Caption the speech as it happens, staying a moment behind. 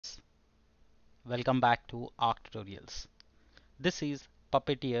Welcome back to Arc Tutorials. This is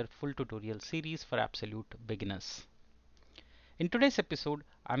Puppeteer full tutorial series for absolute beginners. In today's episode,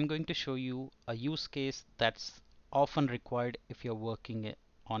 I'm going to show you a use case that's often required if you're working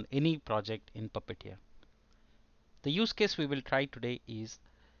on any project in Puppeteer. The use case we will try today is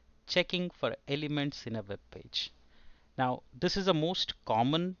checking for elements in a web page. Now, this is the most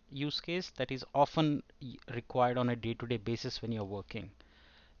common use case that is often required on a day-to-day basis when you're working.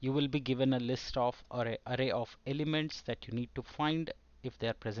 You will be given a list of or an array of elements that you need to find if they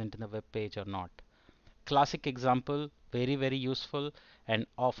are present in the web page or not. Classic example, very useful and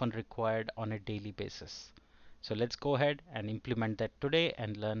often required on a daily basis. So let's go ahead and implement that today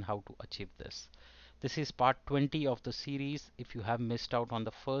and learn how to achieve this. This is part 20 of the series. If you have missed out on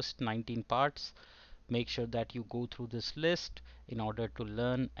the first 19 parts, make sure that you go through this list in order to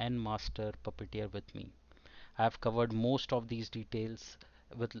learn and master Puppeteer with me. I have covered most of these details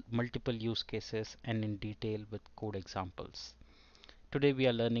with multiple use cases and in detail with code examples. Today we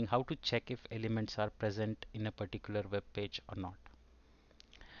are learning how to check if elements are present in a particular web page or not.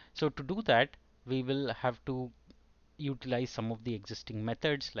 So to do that, we will have to utilize some of the existing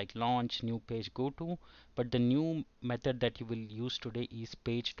methods like launch, new page, go to, but the new method that you will use today is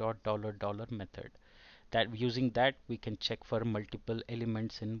page.$$ method. That using that we can check for multiple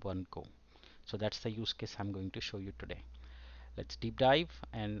elements in one go. So that's the use case I'm going to show you today. Let's deep dive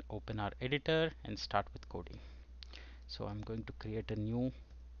and open our editor and start with coding. So I'm going to create a new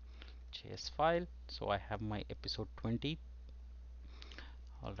JS file. So I have my episode 20.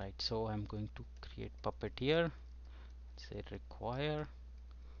 Alright, so I'm going to create Puppeteer. Say require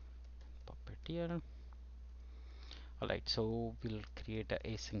Puppeteer. Alright, so we'll create a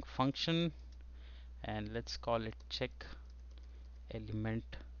async function and let's call it check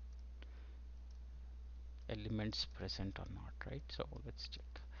elements present or not, right? So let's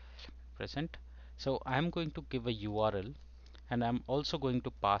check present. So I'm going to give a URL and I'm also going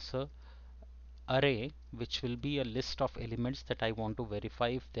to pass a array which will be a list of elements that I want to verify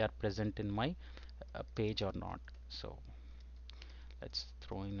if they are present in my page or not. So let's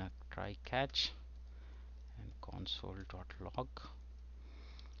throw in a try catch and console.log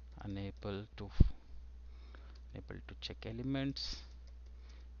unable to check elements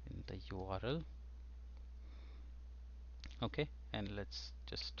in the URL. Okay, and let's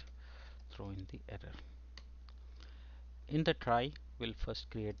just throw in the error. In the try, we'll first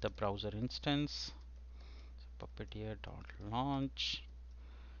create the browser instance. So puppeteer.launch.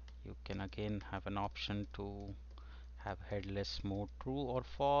 You can again have an option to have headless mode true or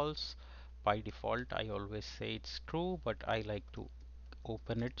false. By default, I always say it's true, but I like to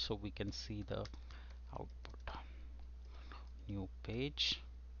open it so we can see the output. New page.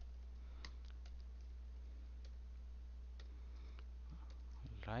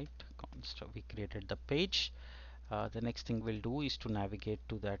 Right, we created the page. The next thing we'll do is to navigate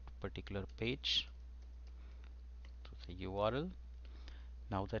to that particular page to the URL.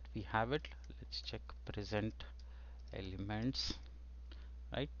 Now that we have it, let's check present elements,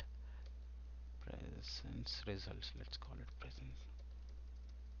 right? Presence results, let's call it presence,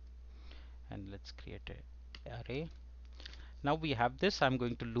 and let's create a array. Now we have this. I'm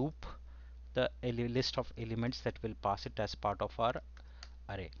going to loop the list of elements that will pass it as part of our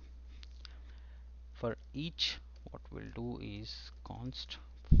array. For each, what we'll do is const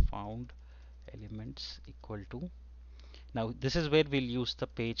found elements equal to. Now this is where we'll use the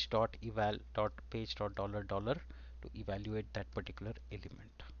page.eval.page.$$ to evaluate that particular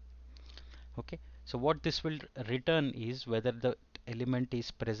element. Okay, so what this will return is whether the element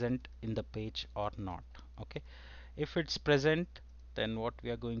is present in the page or not. Okay, if it's present, then what we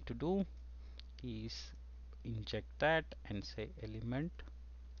are going to do is inject that and say element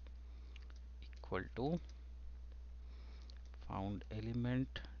equal to found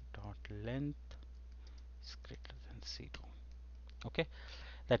element dot length is greater than 0. Okay,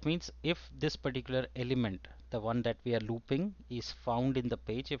 that means if this particular element, the one that we are looping, is found in the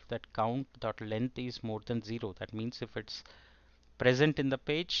page, if that count dot length is more than 0, that means if it's present in the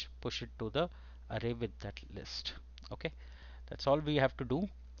page, push it to the array with that list. Okay, that's all we have to do,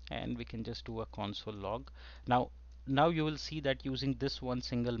 and we can just do a console log. Now you will see that using this one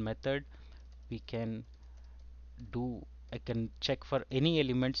single method, we can do I can check for any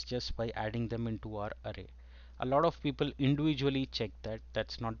elements just by adding them into our array. A lot of people individually check that.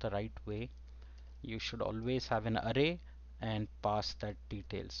 That's not the right way. You should always have an array and pass that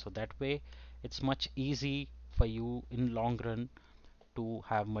details. So that way it's much easy for you in long run to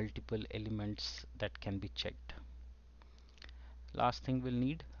have multiple elements that can be checked. Last thing we'll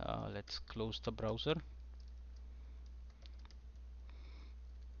need, let's close the browser.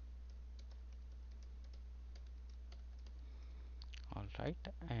 Alright,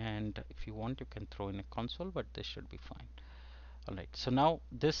 and if you want you can throw in a console, but this should be fine. Alright, so now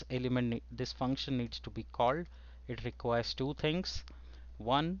this element, this function needs to be called. It requires two things.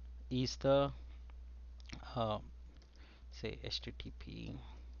 One is the uh, say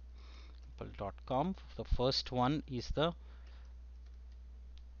http://puppeteer.com. The first one is the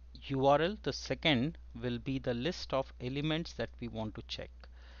URL. The second will be the list of elements that we want to check.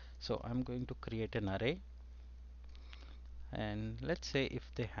 So I'm going to create an array, and let's say if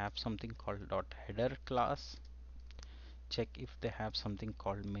they have something called .header class, check if they have something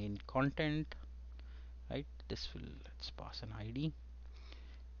called main content, right? This will, let's pass an ID,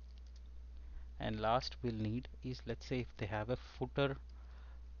 and last we'll need is, let's say if they have a footer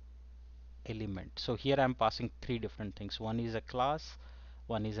element. So here I'm passing three different things. One is a class,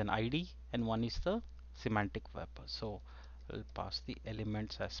 one is an ID, and one is the semantic wrapper. So I'll pass the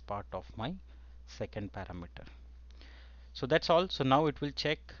elements as part of my second parameter. So that's all. So now it will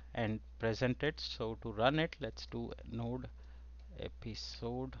check and present it. So to run it, let's do node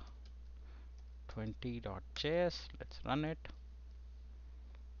episode 20.js. Let's run it.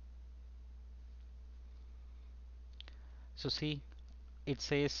 So see, it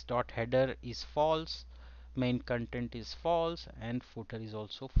says .header is false, main content is false, and footer is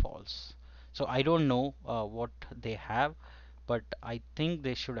also false. So I don't know what they have, but I think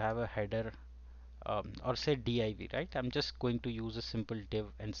they should have a header, or say div, right? I'm just going to use a simple div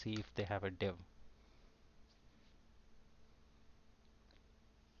and see if they have a div.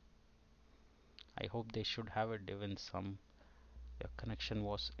 I hope they should have a div in some. Your connection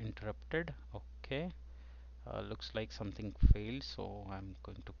was interrupted. Okay, looks like something failed, so I'm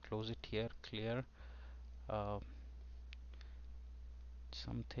going to close it here. Clear. Uh,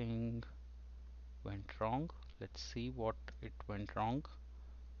 something went wrong. Let's see what it went wrong.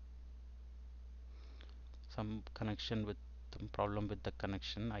 Some connection with some problem with the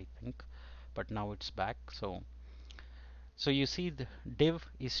connection, I think, but now it's back. So you see the div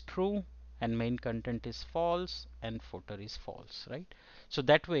is true and main content is false and footer is false, right? So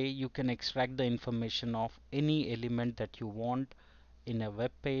that way you can extract the information of any element that you want in a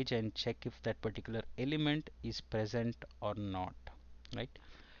web page and check if that particular element is present or not, right?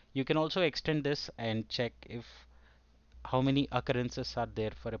 You can also extend this and check if how many occurrences are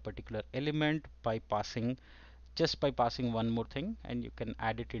there for a particular element by passing, just by passing one more thing, and you can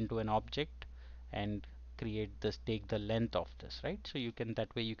add it into an object and create this, take the length of this, right? So you can,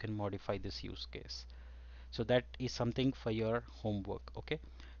 that way you can modify this use case. So that is something for your homework. Okay,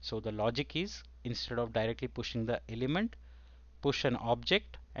 so the logic is, instead of directly pushing the element, push an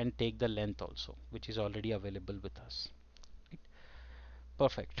object and take the length also, which is already available with us, right?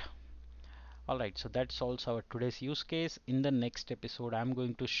 Perfect. Alright, so that solves our today's use case. In the next episode, I'm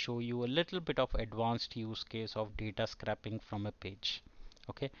going to show you a little bit of advanced use case of data scraping from a page.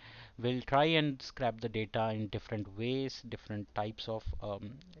 Okay, we'll try and scrap the data in different ways, different types of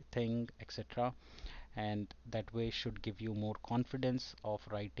thing, etc. And that way should give you more confidence of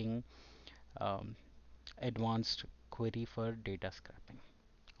writing um, advanced query for data scraping.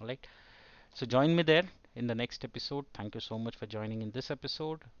 Alright, so join me there in the next episode. Thank you so much for joining in this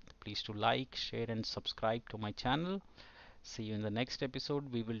episode. Please to like, share and subscribe to my channel. See you in the next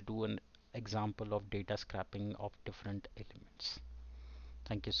episode. We will do an example of data scraping of different elements.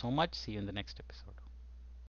 Thank you so much. See you in the next episode.